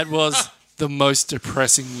 That was the most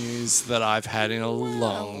depressing news that I've had in a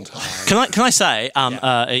long time. Can I say,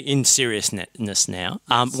 in seriousness now,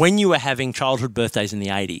 when you were having childhood birthdays in the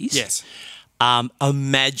 80s, Yes.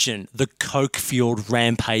 Imagine the coke-fueled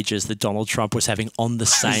rampages that Donald Trump was having on the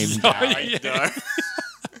same day.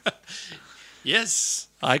 Yes,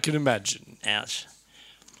 I can imagine. Ouch.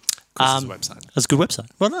 Chris's website. That's a good website.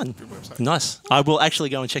 Well done. Good website. Nice. I will actually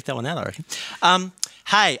go and check that one out, I reckon.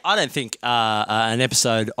 Hey, I don't think an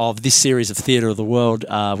episode of this series of Theatre of the World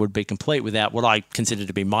would be complete without what I consider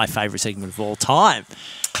to be my favourite segment of all time.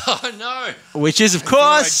 Oh, no. which is, of I'd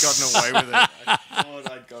course, gotten away with it. I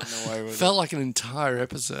thought I'd gotten away with it. Felt like an entire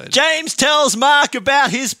episode. James tells Mark about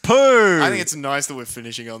his poo. I think it's nice that we're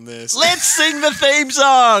finishing on this. Let's sing the theme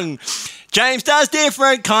song. James does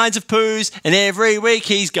different kinds of poos, and every week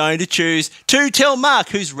he's going to choose to tell Mark,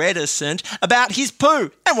 who's reticent, about his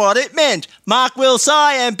poo and what it meant. Mark will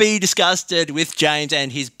sigh and be disgusted with James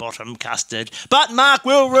and his bottom custard, but Mark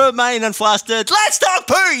will remain unflustered. Let's talk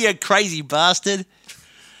poo, you crazy bastard.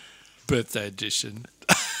 Birthday edition.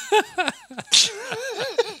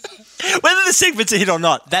 Whether the segment's a hit or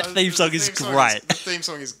not, that theme song is great. The theme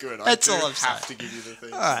song is good. That's I all do I'm have saying. to give you the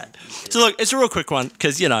theme All right. song. So look, it's a real quick one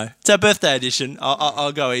because, it's our birthday edition.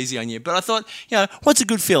 I'll go easy on you. But I thought, what's a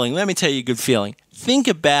good feeling? Let me tell you a good feeling. Think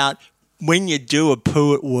about when you do a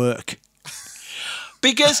poo at work.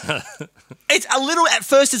 Because at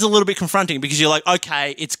first it's a little bit confronting because you're like,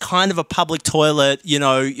 okay, it's kind of a public toilet.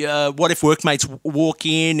 What if workmates walk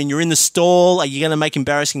in and you're in the stall? Are you going to make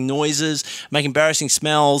embarrassing noises, make embarrassing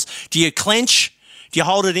smells? Do you clench? Do you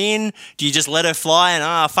hold it in? Do you just let her fly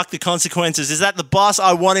and, fuck the consequences? Is that the boss?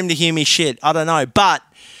 I want him to hear me shit. I don't know. But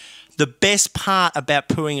the best part about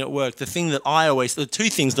pooing at work, the two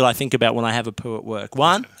things that I think about when I have a poo at work.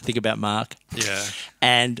 One, I think about Mark. Yeah.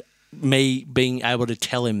 And me being able to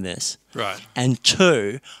tell him this. Right. And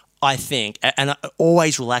two, I think, and it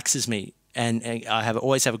always relaxes me, and I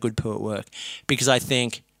always have a good poo at work because I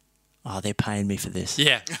think, they're paying me for this.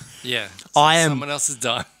 Yeah. Yeah. Someone else's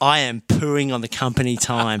dime. I am pooing on the company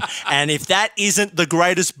time. And if that isn't the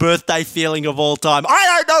greatest birthday feeling of all time,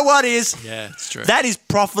 I don't know what is. Yeah, it's true. That is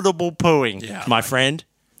profitable pooing, my friend.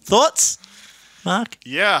 Thoughts, Mark?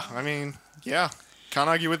 Yeah, I mean, yeah. Can't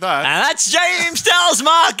argue with that. And that's James tells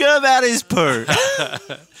Mark about his poo.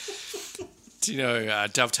 Do you know,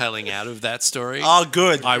 dovetailing out of that story? Oh,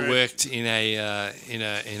 good. I worked in a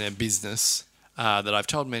business that I've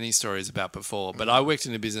told many stories about before, but I worked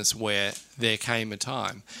in a business where there came a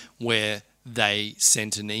time where they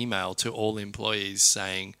sent an email to all employees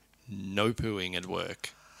saying, no pooing at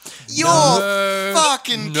work. You're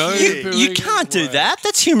fucking kidding. You can't do that.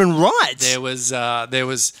 That's human rights. There was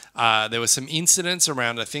some incidents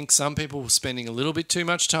around. I think some people were spending a little bit too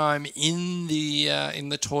much time in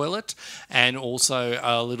the toilet, and also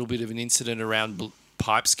a little bit of an incident around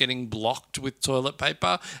pipes getting blocked with toilet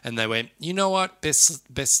paper. And they went, you know what?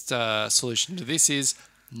 Best solution to this is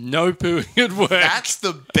no pooing at work. That's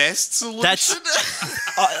the best solution.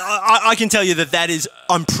 I can tell you that is,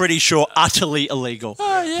 I'm pretty sure, utterly illegal.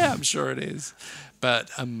 Oh, yeah, I'm sure it is. But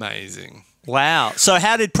amazing. Wow. So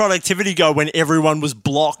how did productivity go when everyone was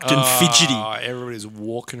blocked and fidgety? Everybody's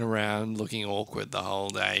walking around looking awkward the whole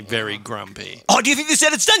day, very grumpy. Oh, do you think they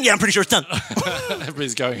said it's done? Yeah, I'm pretty sure it's done.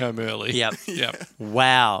 Everybody's going home early. Yep. Yep.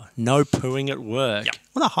 Wow. No pooing at work. Yep.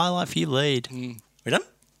 What a highlight for your lead. We done?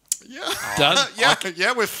 Yeah. Done?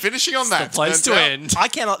 Yeah, we're finishing on that. The place to end. I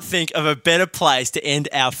cannot think of a better place to end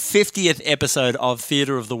our 50th episode of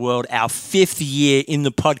Theatre of the World, our 5th year in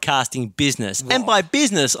the podcasting business. Whoa. And by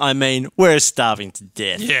business, I mean we're starving to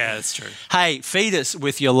death. Yeah, that's true. Hey, feed us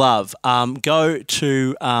with your love. Go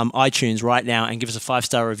to iTunes right now and give us a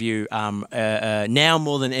 5-star review. Now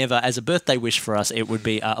more than ever, as a birthday wish for us, it would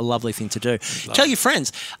be a lovely thing to do. Tell your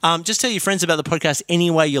friends. Just tell your friends about the podcast any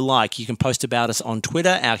way you like. You can post about us on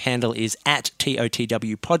Twitter. Our handle is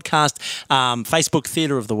 @TOTW Podcast. Facebook,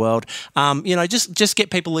 Theatre of the World. Just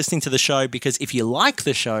get people listening to the show, because if you like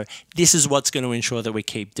the show, this is what's going to ensure that we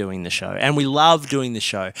keep doing the show. And we love doing the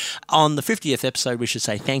show. On the 50th episode, we should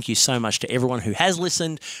say thank you so much to everyone who has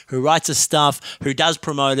listened, who writes us stuff, who does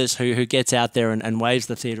promote us, who gets out there and waves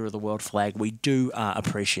the Theatre of the World flag. We do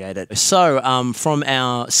appreciate it. So from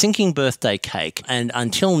our sinking birthday cake, and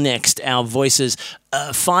until next, our voices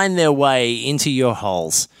find their way into your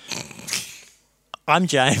holes. I'm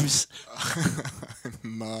James. I'm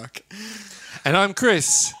Mark. And I'm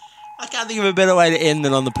Chris. I can't think of a better way to end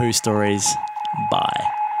than on the poo stories. Bye.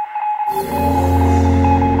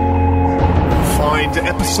 Find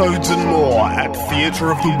episodes and more at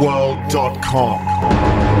theatreoftheworld.com.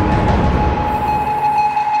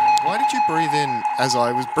 Why did you breathe in as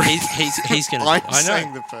I was breathing? He's going to. I'm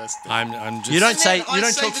saying the first thing. I'm just. You don't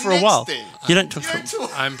talk for a while. You don't talk for.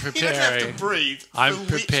 I'm You preparing. don't have to breathe. I'm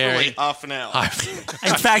for preparing. literally half an hour.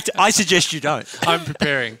 In fact, I suggest you don't. I'm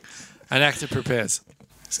preparing. An actor prepares.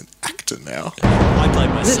 He's an actor now. I play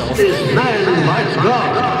myself. This is Man Bites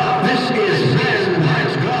God. This is